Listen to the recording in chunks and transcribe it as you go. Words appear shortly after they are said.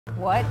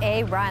What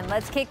a run.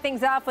 Let's kick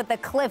things off with the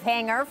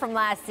cliffhanger from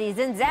last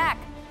season. Zach,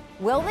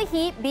 will the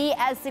Heat be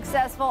as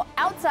successful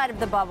outside of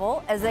the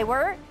bubble as they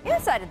were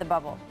inside of the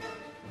bubble?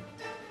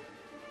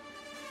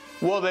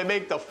 Will they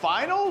make the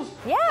finals?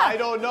 Yeah. I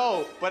don't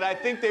know, but I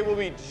think they will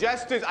be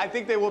just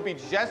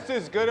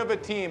as good of a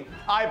team.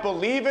 I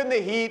believe in the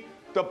Heat.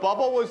 The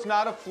bubble was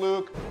not a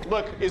fluke.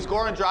 Look, is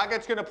Goran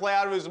Dragic going to play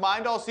out of his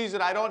mind all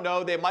season? I don't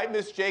know. They might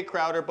miss Jay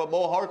Crowder, but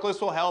Mo Harkless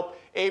will help.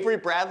 Avery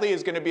Bradley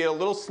is going to be a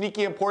little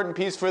sneaky important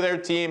piece for their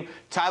team.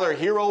 Tyler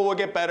Hero will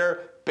get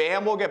better.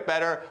 Bam will get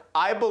better.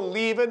 I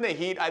believe in the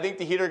Heat. I think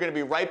the Heat are going to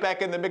be right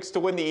back in the mix to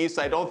win the East.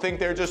 I don't think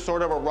they're just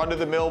sort of a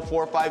run-of-the-mill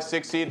 4, 5,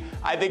 6 seed.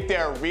 I think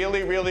they're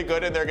really, really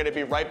good, and they're going to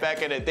be right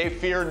back in it. They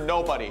fear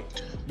nobody.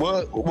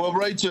 Well,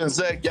 Rachel and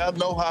Zach, y'all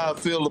know how I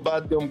feel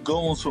about them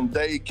goons from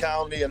Dade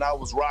County, and I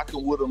was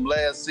rocking with them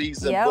last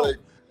season. Yep. But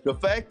the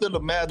fact of the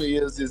matter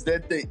is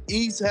that the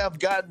East have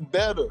gotten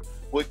better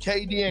with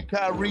KD and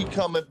Kyrie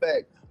coming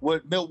back,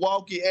 with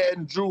Milwaukee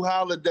adding Drew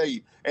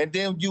Holiday, and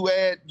then you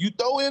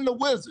throw in the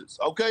Wizards,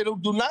 okay?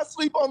 Do not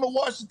sleep on the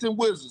Washington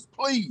Wizards,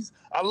 please.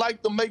 I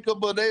like the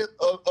makeup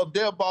of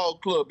their ball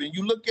club. And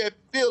you look at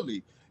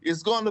Philly,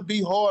 it's going to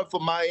be hard for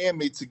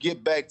Miami to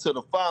get back to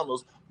the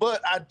finals,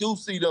 but I do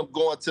see them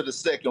going to the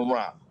second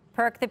round.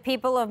 Perk, the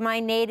people of my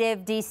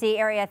native D.C.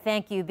 area,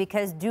 thank you,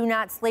 because do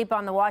not sleep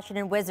on the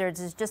Washington Wizards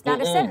is just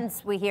not a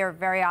sentence we hear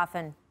very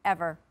often,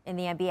 ever, in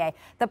the NBA.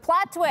 The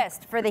plot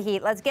twist for the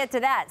Heat, let's get to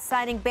that.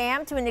 Signing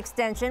Bam to an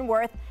extension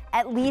worth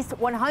at least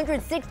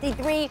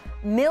 $163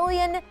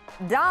 million.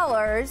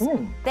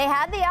 They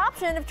had the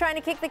option of trying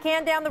to kick the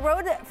can down the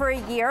road for a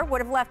year,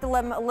 would have left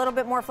them a little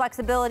bit more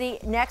flexibility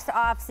next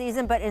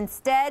offseason, but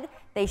instead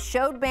they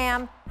showed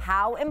Bam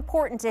how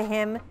important to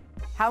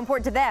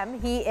them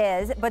he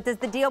is. But does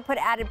the deal put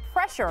added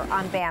pressure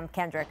on Bam,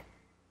 Kendrick?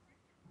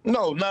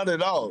 No, not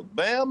at all.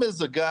 Bam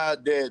is a guy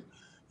that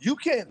you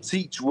can't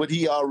teach what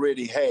he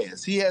already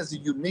has. He has a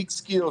unique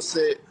skill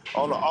set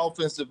on the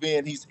offensive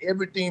end. He's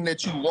everything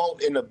that you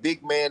want in a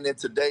big man in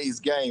today's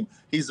game.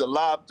 He's a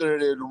lob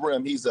threat at the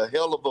rim. He's a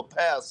hell of a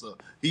passer.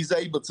 He's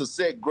able to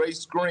set great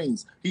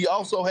screens. He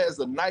also has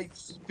a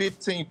nice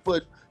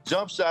 15-foot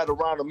jump shot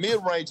around the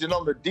mid-range. And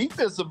on the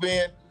defensive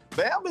end,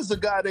 Bam is a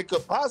guy that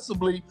could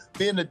possibly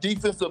be in the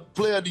defensive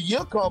player of the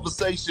year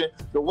conversation,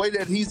 the way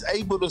that he's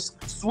able to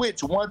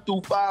switch 1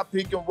 through 5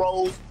 pick and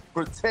rolls,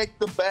 protect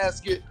the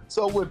basket.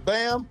 So with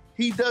Bam,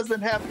 he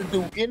doesn't have to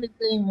do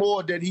anything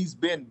more than he's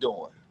been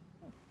doing.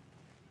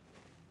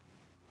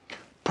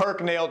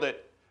 Perk nailed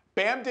it.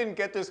 Bam didn't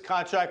get this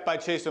contract by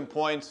chasing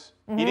points.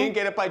 He didn't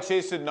get it by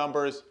chasing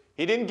numbers.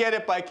 He didn't get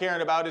it by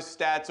caring about his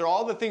stats or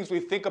all the things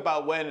we think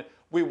about when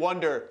we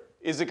wonder,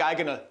 is the guy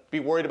going to be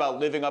worried about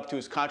living up to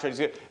his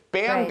contract?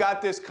 Bam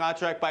got this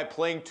contract by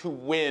playing to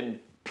win,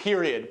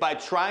 period, by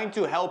trying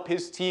to help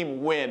his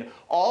team win.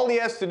 All he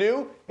has to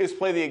do is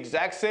play the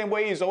exact same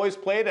way he's always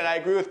played, and I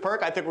agree with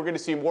Perk. I think we're going to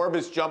see more of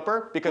his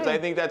jumper because I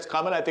think that's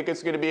coming. I think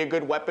it's going to be a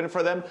good weapon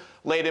for them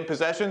late in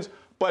possessions.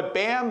 But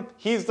Bam,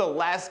 he's the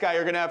last guy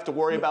you're going to have to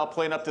worry about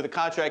playing up to the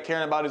contract,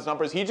 caring about his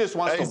numbers. He just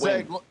wants to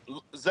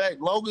win. Zach,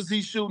 long as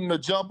he's shooting the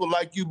jumper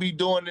like you be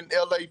doing in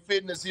LA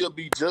Fitness, he'll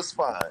be just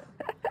fine.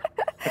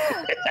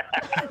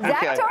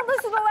 Zach told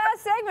us in the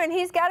last segment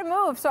he's got to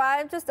move, so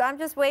I'm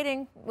just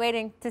waiting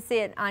to see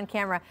it on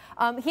camera.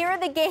 Here are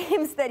the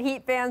games that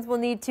Heat fans will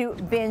need to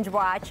binge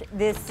watch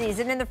this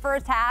season. In the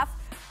first half,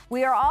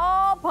 we are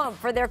all pumped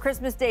for their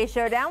Christmas Day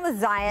showdown with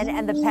Zion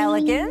and the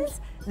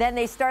Pelicans. Then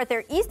they start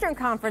their Eastern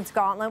Conference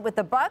gauntlet with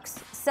the Bucks,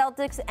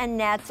 Celtics, and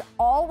Nets,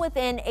 all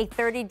within a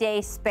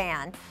 30-day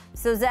span.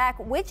 So, Zach,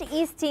 which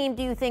East team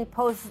do you think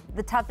poses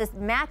the toughest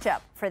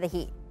matchup for the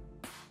Heat?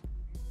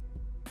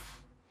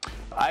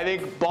 I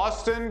think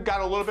Boston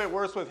got a little bit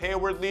worse with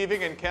Hayward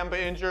leaving and Kemba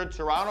injured.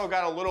 Toronto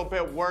got a little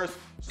bit worse.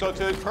 So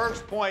to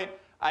Perk's point,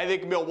 I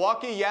think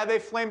Milwaukee, they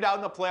flamed out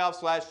in the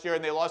playoffs last year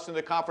and they lost in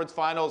the conference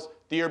finals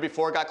the year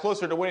before. Got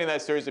closer to winning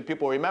that series than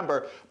people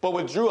remember. But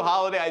with Drew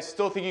Holiday, I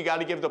still think you got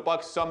to give the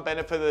Bucks some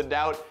benefit of the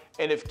doubt.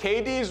 And if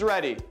KD's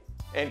ready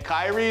and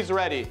Kyrie's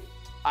ready,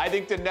 I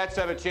think the Nets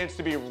have a chance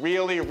to be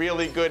really,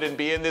 really good and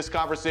be in this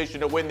conversation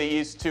to win the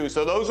East too.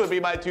 So those would be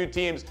my two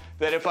teams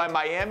that if I'm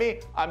Miami,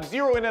 I'm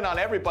zeroing in on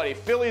everybody.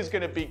 Philly's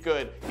going to be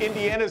good.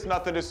 Indiana's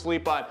nothing to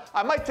sleep on.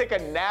 I might take a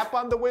nap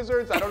on the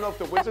Wizards. I don't know if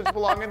the Wizards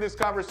belong in this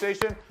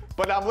conversation,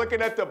 but I'm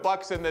looking at the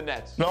Bucks and the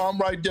Nets. No, I'm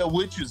right there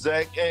with you,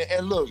 Zach.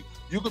 And look,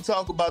 you can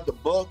talk about the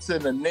Bucks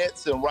and the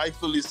Nets, and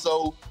rightfully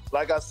so.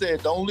 Like I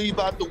said, don't leave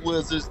out the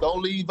Wizards.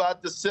 Don't leave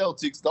out the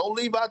Celtics. Don't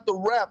leave out the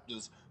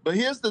Raptors. But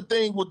here's the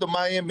thing with the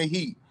Miami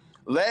Heat.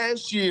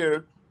 Last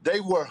year, they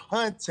were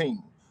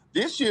hunting.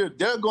 This year,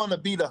 they're going to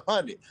be the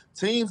hunted.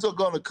 Teams are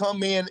going to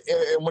come in,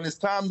 and when it's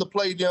time to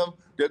play them,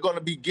 they're going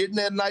to be getting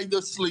that night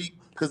of sleep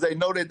because they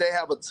know that they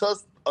have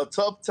a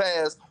tough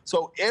task.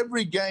 So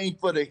every game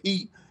for the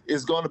Heat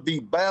is going to be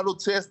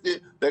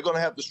battle-tested. They're going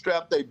to have to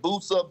strap their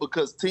boots up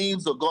because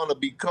teams are going to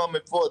be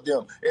coming for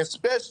them,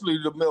 especially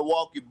the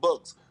Milwaukee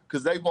Bucks,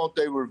 because they want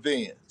their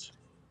revenge.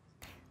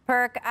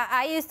 Perk,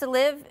 I used to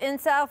live in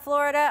South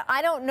Florida.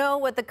 I don't know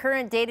what the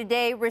current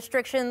day-to-day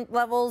restriction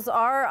levels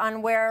are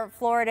on where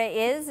Florida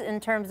is in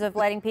terms of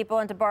letting people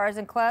into bars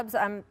and clubs.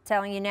 I'm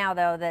telling you now,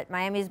 though, that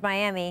Miami's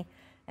Miami.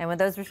 And when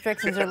those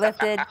restrictions are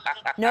lifted,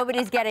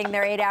 nobody's getting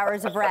their 8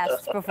 hours of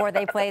rest before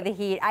they play the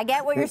Heat. I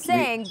get what you're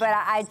saying, but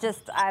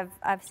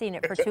I've seen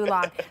it for too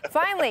long.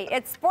 Finally,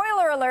 it's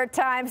spoiler alert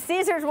time.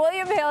 Caesars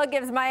William Hill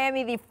gives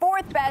Miami the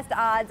 4th best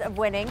odds of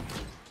winning.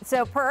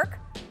 So, Perk,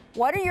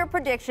 what are your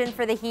predictions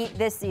for the Heat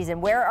this season?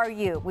 Where are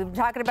you? We've been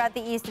talking about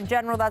the East in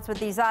general. That's what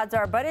these odds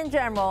are. But in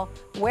general,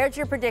 where's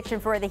your prediction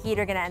for where the Heat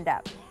are going to end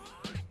up?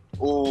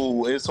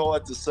 Oh, it's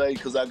hard to say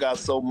because I got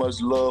so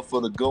much love for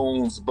the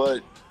Goons,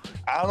 but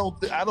I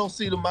don't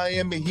see the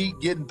Miami Heat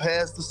getting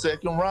past the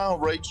second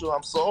round, Rachel.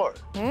 I'm sorry.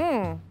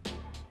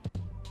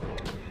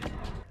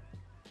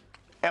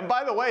 And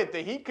by the way,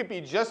 the Heat could be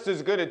just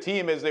as good a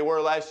team as they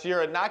were last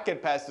year and not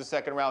get past the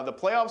second round. The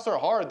playoffs are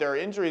hard. There are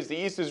injuries. The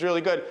East is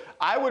really good.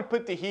 I would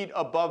put the Heat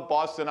above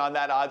Boston on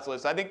that odds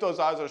list. I think those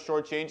odds are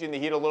shortchanging the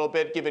Heat a little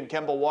bit given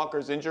Kemba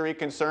Walker's injury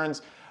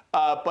concerns.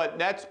 But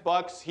Nets,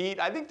 Bucks, Heat,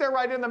 I think they're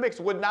right in the mix.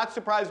 Would not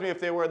surprise me if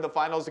they were in the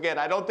finals again.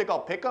 I don't think I'll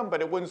pick them,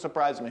 but it wouldn't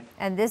surprise me.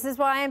 And this is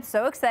why I'm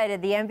so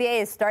excited. The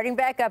NBA is starting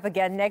back up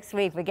again next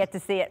week. We get to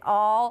see it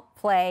all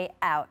play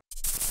out.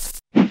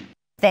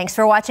 Thanks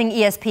for watching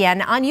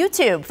ESPN on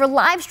YouTube. For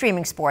live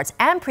streaming sports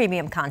and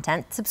premium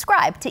content,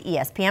 subscribe to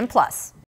ESPN+.